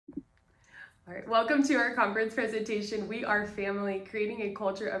All right, welcome to our conference presentation. We are family, creating a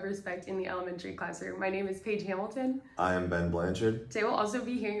culture of respect in the elementary classroom. My name is Paige Hamilton. I am Blanchard. Today we'll also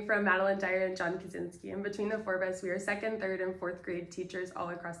be hearing from Madelyn, Dyer, and Kaczynski. And between the four of us, we are 2nd, 3rd, and 4th grade teachers all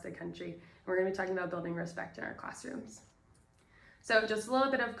across the country. And we're going to be talking about building respect in our classrooms. So just a little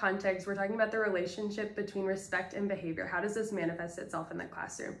bit of context, we're talking about the relationship between respect and behavior. How does this manifest itself in the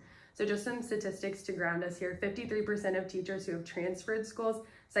classroom? So just some statistics to ground us here. 53% of teachers who have transferred schools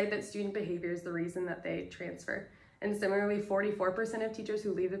cite that student behavior is the reason that they transfer. And similarly, 44% of teachers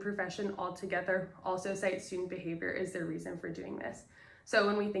who leave the profession altogether also cite student behavior as their reason for doing this. So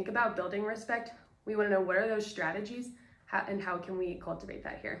when we think about building respect, we want to know what are those strategies and how can we cultivate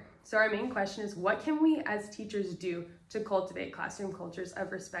that here. So our main question is, what can we as teachers do to cultivate classroom cultures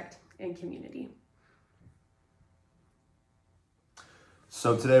of respect and community?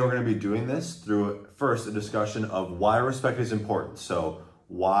 So today we're going to be doing this through first a discussion of why respect is important. So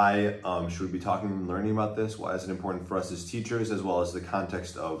why should we be talking and learning about this? Why is it important for us as teachers, as well as the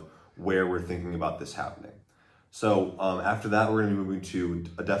context of where we're thinking about this happening? So after that, we're going to be moving to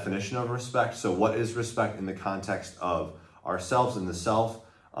a definition of respect. So what is respect in the context of ourselves and the self,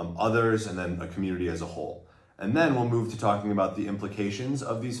 others, and then a community as a whole? And then we'll move to talking about the implications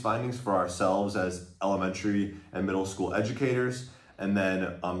of these findings for ourselves as elementary and middle school educators. And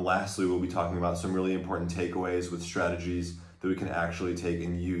then lastly, we'll be talking about some really important takeaways with strategies that we can actually take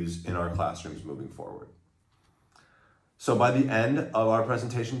and use in our classrooms moving forward. So by the end of our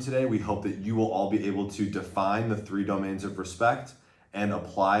presentation today, we hope that you will all be able to define the 3 domains of respect and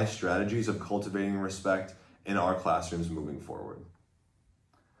apply strategies of cultivating respect in our classrooms moving forward.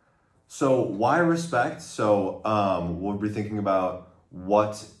 So why respect? So we'll be thinking about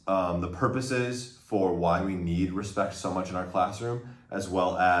what the purpose is for why we need respect so much in our classroom, as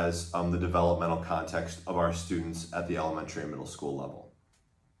well as the developmental context of our students at the elementary and middle school level.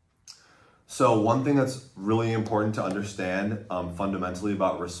 So one thing that's really important to understand fundamentally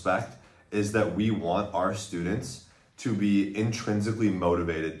about respect is that we want our students to be intrinsically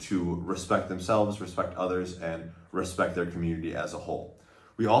motivated to respect themselves, respect others, and respect their community as a whole.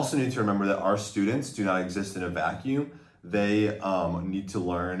 We also need to remember that our students do not exist in a vacuum. They need to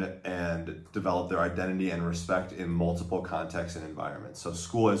learn and develop their identity and respect in multiple contexts and environments. So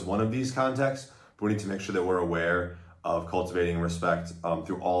school is one of these contexts, but we need to make sure that we're aware of cultivating respect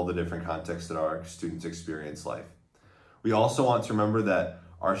through all the different contexts that our students experience life. We also want to remember that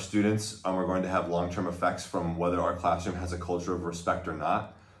our students are going to have long-term effects from whether our classroom has a culture of respect or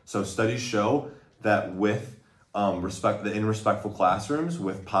not. So studies show that with in respectful classrooms,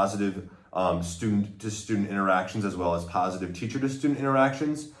 with positive student-to-student interactions, as well as positive teacher-to-student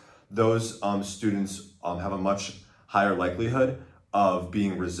interactions, those students have a much higher likelihood of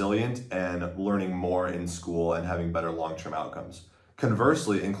being resilient and learning more in school and having better long-term outcomes.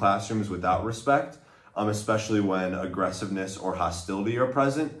 Conversely, in classrooms without respect, especially when aggressiveness or hostility are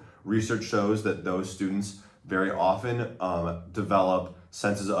present, research shows that those students very often develop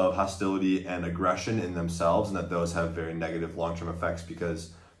senses of hostility and aggression in themselves, and that those have very negative long-term effects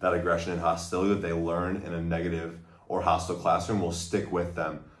because that aggression and hostility that they learn in a negative or hostile classroom will stick with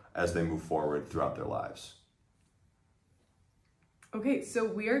them as they move forward throughout their lives. Okay, so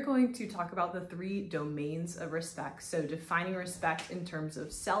we are going to talk about the 3 domains of respect. So defining respect in terms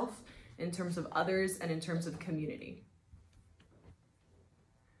of self, in terms of others, and in terms of community.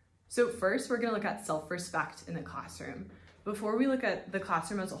 So first, we're going to look at self-respect in the classroom. Before we look at the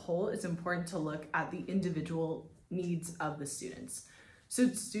classroom as a whole, it's important to look at the individual needs of the students. So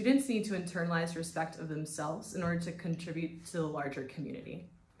students need to internalize respect of themselves in order to contribute to the larger community.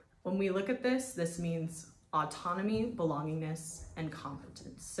 When we look at this, this means autonomy, belongingness, and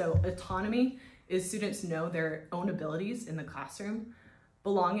competence. So autonomy is students know their own abilities in the classroom.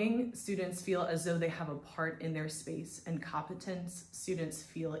 Belonging, students feel as though they have a part in their space, and competence, students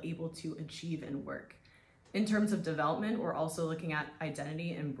feel able to achieve and work. In terms of development, we're also looking at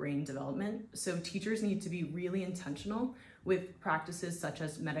identity and brain development. So teachers need to be really intentional with practices such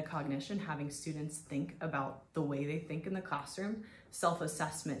as metacognition, having students think about the way they think in the classroom.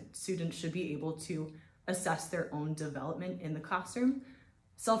 Self-assessment, students should be able to assess their own development in the classroom.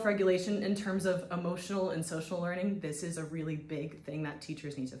 Self-regulation in terms of emotional and social learning, this is a really big thing that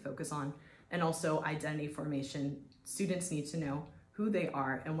teachers need to focus on. And also identity formation, students need to know who they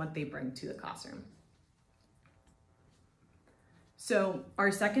are and what they bring to the classroom. So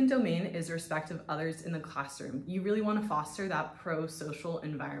our second domain is respect of others in the classroom. You really want to foster that pro-social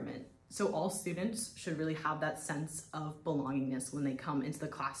environment. So all students should really have that sense of belongingness when they come into the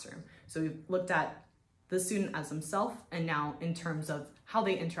classroom. So we've looked at the student as themselves, and now in terms of how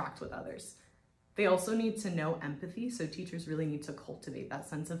they interact with others. They also need to know empathy, so teachers really need to cultivate that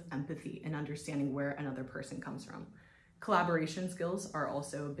sense of empathy and understanding where another person comes from. Collaboration skills are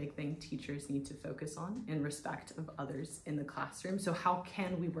also a big thing teachers need to focus on in respect of others in the classroom. So how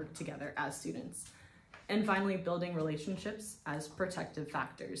can we work together as students? And finally, building relationships as protective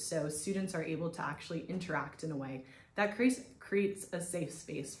factors. So students are able to actually interact in a way that creates a safe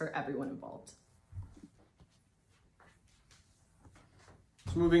space for everyone involved.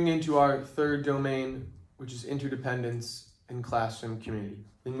 So moving into our third domain, which is interdependence in classroom community.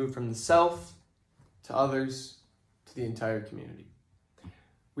 We move from the self to others to the entire community.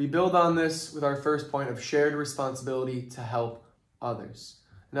 We build on this with our first point of shared responsibility to help others.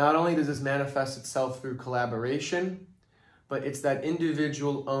 Not only does this manifest itself through collaboration, but it's that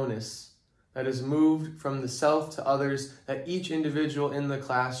individual onus that is moved from the self to others, that each individual in the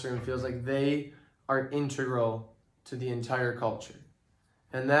classroom feels like they are integral to the entire culture.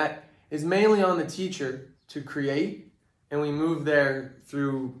 And that is mainly on the teacher to create, and we move there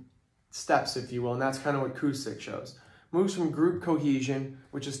through steps, if you will, and that's kind of what Kaczynski shows. Moves from group cohesion,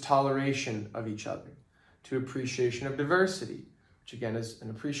 which is toleration of each other, to appreciation of diversity, which again is an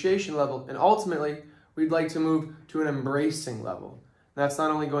appreciation level, and ultimately we'd like to move to an embracing level. And that's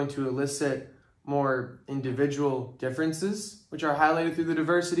not only going to elicit more individual differences, which are highlighted through the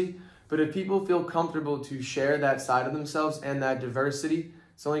diversity, but if people feel comfortable to share that side of themselves and that diversity,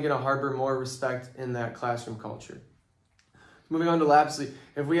 it's only going to harbor more respect in that classroom culture. Moving on to lastly,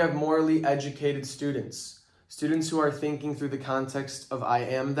 if we have morally educated students who are thinking through the context of I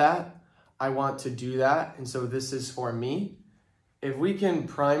am that, I want to do that, and so this is for me. If we can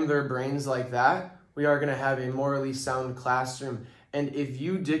prime their brains like that, we are going to have a morally sound classroom. And if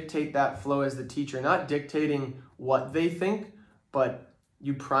you dictate that flow as the teacher, not dictating what they think, but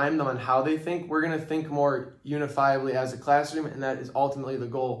you prime them on how they think, we're going to think more unifiably as a classroom, and that is ultimately the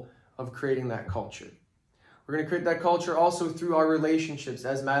goal of creating that culture. We're going to create that culture also through our relationships.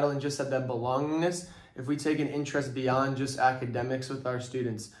 As Madelyn just said, that belongingness, if we take an interest beyond just academics with our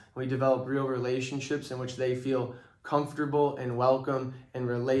students, we develop real relationships in which they feel comfortable and welcome and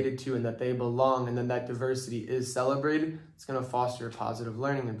related to, and that they belong, and then that diversity is celebrated, it's going to foster a positive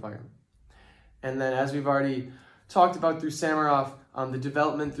learning environment. And then as we've already talked about through Samaroff, the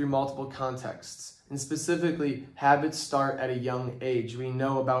development through multiple contexts. And specifically, habits start at a young age. We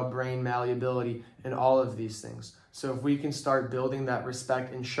know about brain malleability and all of these things. So if we can start building that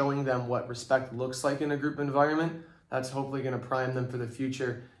respect and showing them what respect looks like in a group environment, that's hopefully going to prime them for the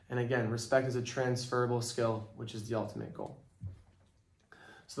future. And again, respect is a transferable skill, which is the ultimate goal.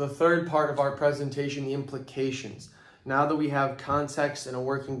 So the third part of our presentation, the implications. Now that we have context and a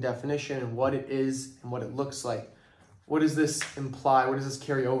working definition and what it is and what it looks like, what does this imply? What does this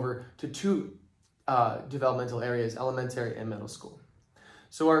carry over to two developmental areas, elementary and middle school?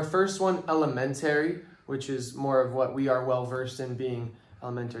 So our first one, elementary, which is more of what we are well versed in being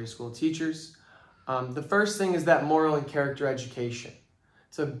elementary school teachers. The first thing is that moral and character education.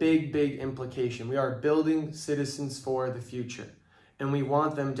 It's a big, big implication. We are building citizens for the future, and we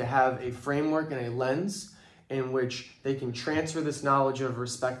want them to have a framework and a lens in which they can transfer this knowledge of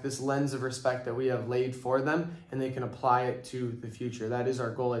respect, this lens of respect that we have laid for them, and they can apply it to the future. That is our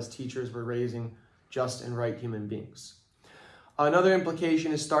goal as teachers. We're raising just and right human beings. Another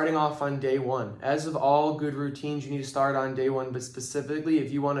implication is starting off on day one. As of all good routines, you need to start on day one, but specifically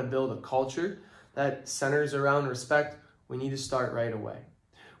if you want to build a culture that centers around respect, we need to start right away.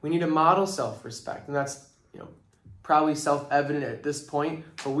 We need to model self-respect, and that's probably self-evident at this point,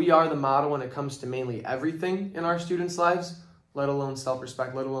 but we are the model when it comes to mainly everything in our students' lives, let alone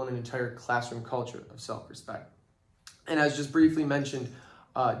self-respect, let alone an entire classroom culture of self-respect. And as just briefly mentioned,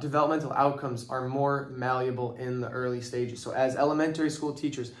 developmental outcomes are more malleable in the early stages. So as elementary school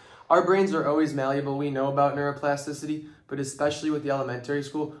teachers, our brains are always malleable. We know about neuroplasticity, but especially with the elementary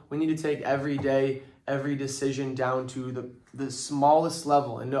school, we need to take every day, every decision down to the smallest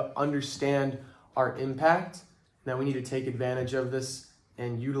level and to understand our impact. Now we need to take advantage of this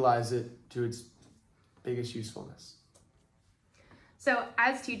and utilize it to its biggest usefulness. So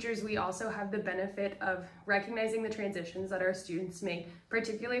as teachers, we also have the benefit of recognizing the transitions that our students make,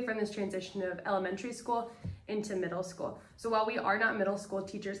 particularly from this transition of elementary school into middle school. So while we are not middle school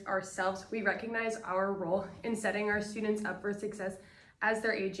teachers ourselves, we recognize our role in setting our students up for success as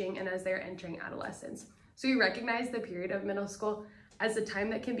they're aging and as they're entering adolescence. So we recognize the period of middle school as a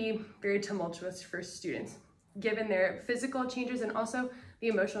time that can be very tumultuous for students, given their physical changes and also the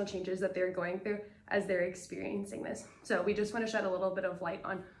emotional changes that they're going through as they're experiencing this. So we just want to shed a little bit of light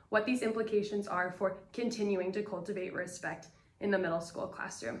on what these implications are for continuing to cultivate respect in the middle school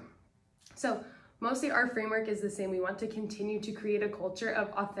classroom. So Mostly our framework is the same. We want to continue to create a culture of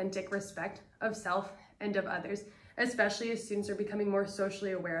authentic respect of self and of others, especially as students are becoming more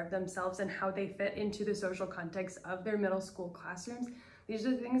socially aware of themselves and how they fit into the social context of their middle school classrooms. These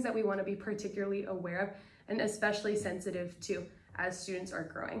are the things that we want to be particularly aware of and especially sensitive to as students are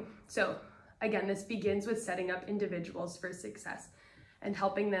growing. So again, this begins with setting up individuals for success and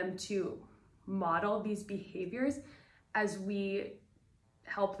helping them to model these behaviors as we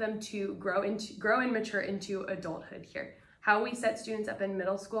help them to grow and mature into adulthood here. How we set students up in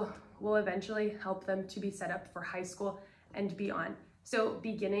middle school will eventually help them to be set up for high school and beyond. So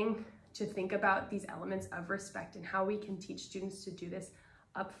beginning to think about these elements of respect and how we can teach students to do this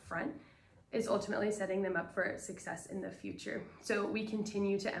up front is ultimately setting them up for success in the future. So we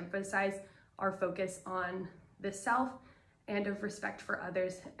continue to emphasize our focus on the self and of respect for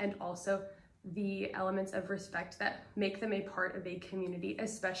others, and also the elements of respect that make them a part of a community,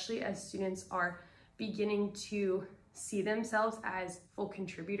 especially as students are beginning to see themselves as full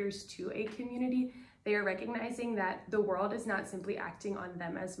contributors to a community. They are recognizing that the world is not simply acting on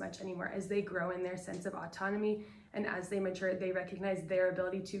them as much anymore. As they grow in their sense of autonomy and as they mature, they recognize their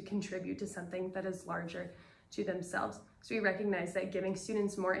ability to contribute to something that is larger to themselves. So we recognize that giving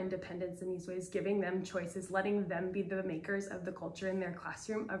students more independence in these ways, giving them choices, letting them be the makers of the culture in their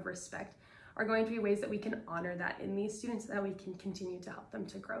classroom of respect, are going to be ways that we can honor that in these students, so that we can continue to help them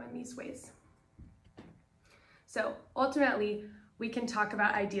to grow in these ways. So ultimately, we can talk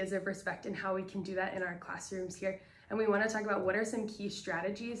about ideas of respect and how we can do that in our classrooms here. And we want to talk about what are some key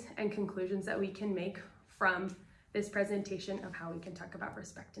strategies and conclusions that we can make from this presentation of how we can talk about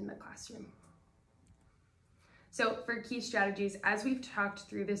respect in the classroom. So for key strategies, as we've talked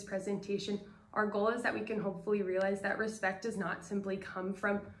through this presentation, our goal is that we can hopefully realize that respect does not simply come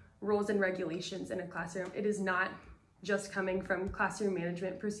from rules and regulations in a classroom. It is not just coming from classroom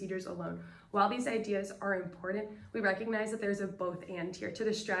management procedures alone. While these ideas are important, we recognize that there's a both and here to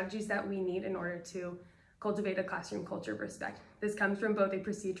the strategies that we need in order to cultivate a classroom culture of respect. This comes from both a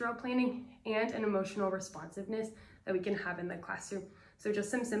procedural planning and an emotional responsiveness that we can have in the classroom. So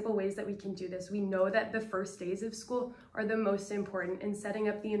just some simple ways that we can do this. We know that the first days of school are the most important in setting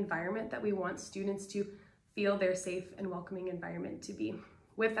up the environment that we want students to feel their safe and welcoming environment to be.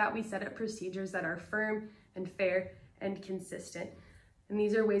 With that, we set up procedures that are firm and fair and consistent. And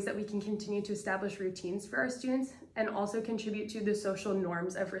these are ways that we can continue to establish routines for our students and also contribute to the social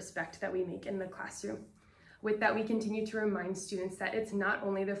norms of respect that we make in the classroom. With that, we continue to remind students that it's not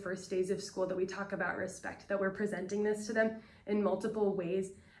only the first days of school that we talk about respect, that we're presenting this to them in multiple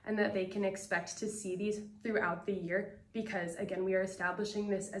ways, and that they can expect to see these throughout the year, because again, we are establishing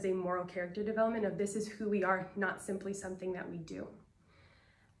this as a moral character development of this is who we are, not simply something that we do.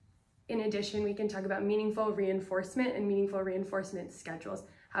 In addition, we can talk about meaningful reinforcement and meaningful reinforcement schedules.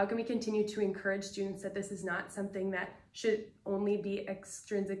 How can we continue to encourage students that this is not something that should only be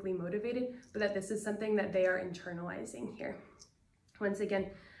extrinsically motivated, but that this is something that they are internalizing here? Once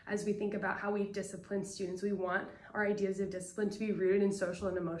again, as we think about how we discipline students, we want our ideas of discipline to be rooted in social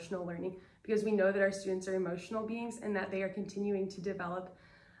and emotional learning, because we know that our students are emotional beings and that they are continuing to develop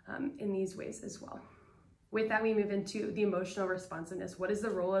in these ways as well. With that, we move into the emotional responsiveness. What is the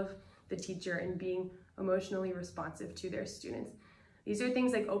role of the teacher in being emotionally responsive to their students? These are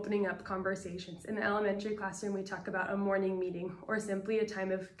things like opening up conversations. In the elementary classroom, we talk about a morning meeting or simply a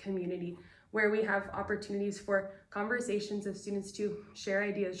time of community where we have opportunities for conversations of students to share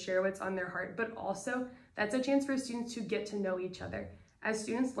ideas, share what's on their heart, but also that's a chance for students to get to know each other. As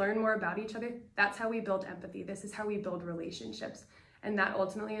students learn more about each other, that's how we build empathy. This is how we build relationships. And that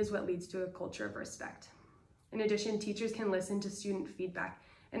ultimately is what leads to a culture of respect. In addition, teachers can listen to student feedback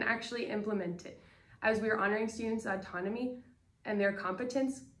and actually implement it. As we are honoring students' autonomy and their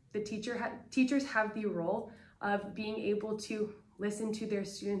competence, the teachers have the role of being able to listen to their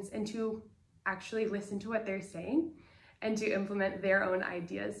students and to actually listen to what they're saying and to implement their own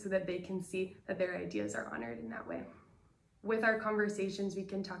ideas so that they can see that their ideas are honored in that way. With our conversations, we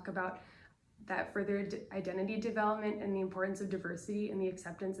can talk about that further identity development and the importance of diversity and the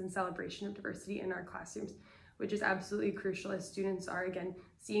acceptance and celebration of diversity in our classrooms, which is absolutely crucial as students are, again,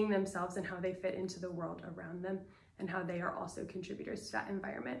 seeing themselves and how they fit into the world around them and how they are also contributors to that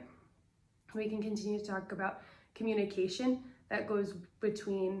environment. We can continue to talk about communication that goes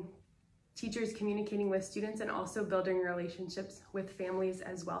between teachers communicating with students and also building relationships with families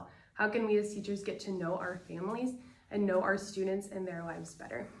as well. How can we as teachers get to know our families and know our students and their lives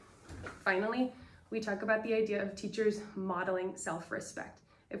better? Finally, we talk about the idea of teachers modeling self-respect.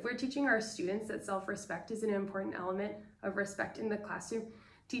 If we're teaching our students that self-respect is an important element of respect in the classroom,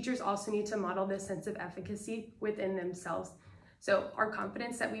 teachers also need to model this sense of efficacy within themselves. So our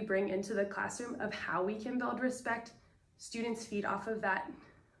confidence that we bring into the classroom of how we can build respect, students feed off of that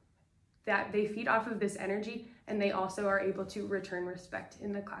they feed off of this energy, and they also are able to return respect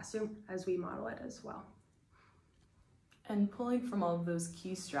in the classroom as we model it as well. And pulling from all of those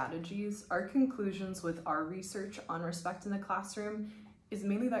key strategies, our conclusions with our research on respect in the classroom is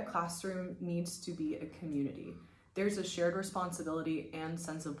mainly that classroom needs to be a community. There's a shared responsibility and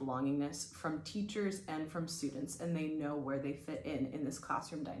sense of belongingness from teachers and from students, and they know where they fit in this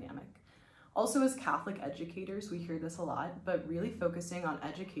classroom dynamic. Also, as Catholic educators, we hear this a lot, but really focusing on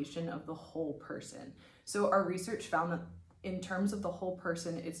education of the whole person. So our research found that in terms of the whole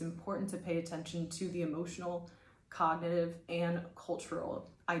person, it's important to pay attention to the emotional, cognitive, and cultural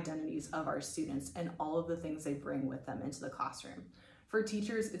identities of our students and all of the things they bring with them into the classroom. For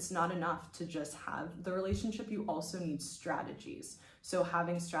teachers, it's not enough to just have the relationship, you also need strategies. So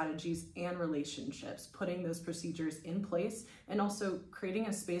having strategies and relationships, putting those procedures in place, and also creating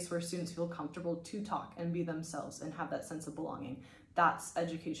a space where students feel comfortable to talk and be themselves and have that sense of belonging. That's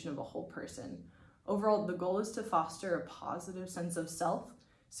education of a whole person. Overall, the goal is to foster a positive sense of self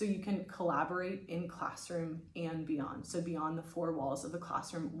so you can collaborate in classroom and beyond. So beyond the four walls of the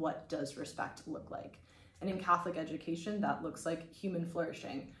classroom, what does respect look like? And in Catholic education, that looks like human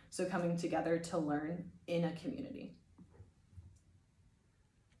flourishing. So coming together to learn in a community.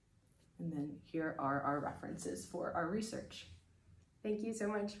 And then here are our references for our research. Thank you so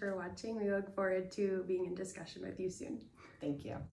much for watching. We look forward to being in discussion with you soon. Thank you.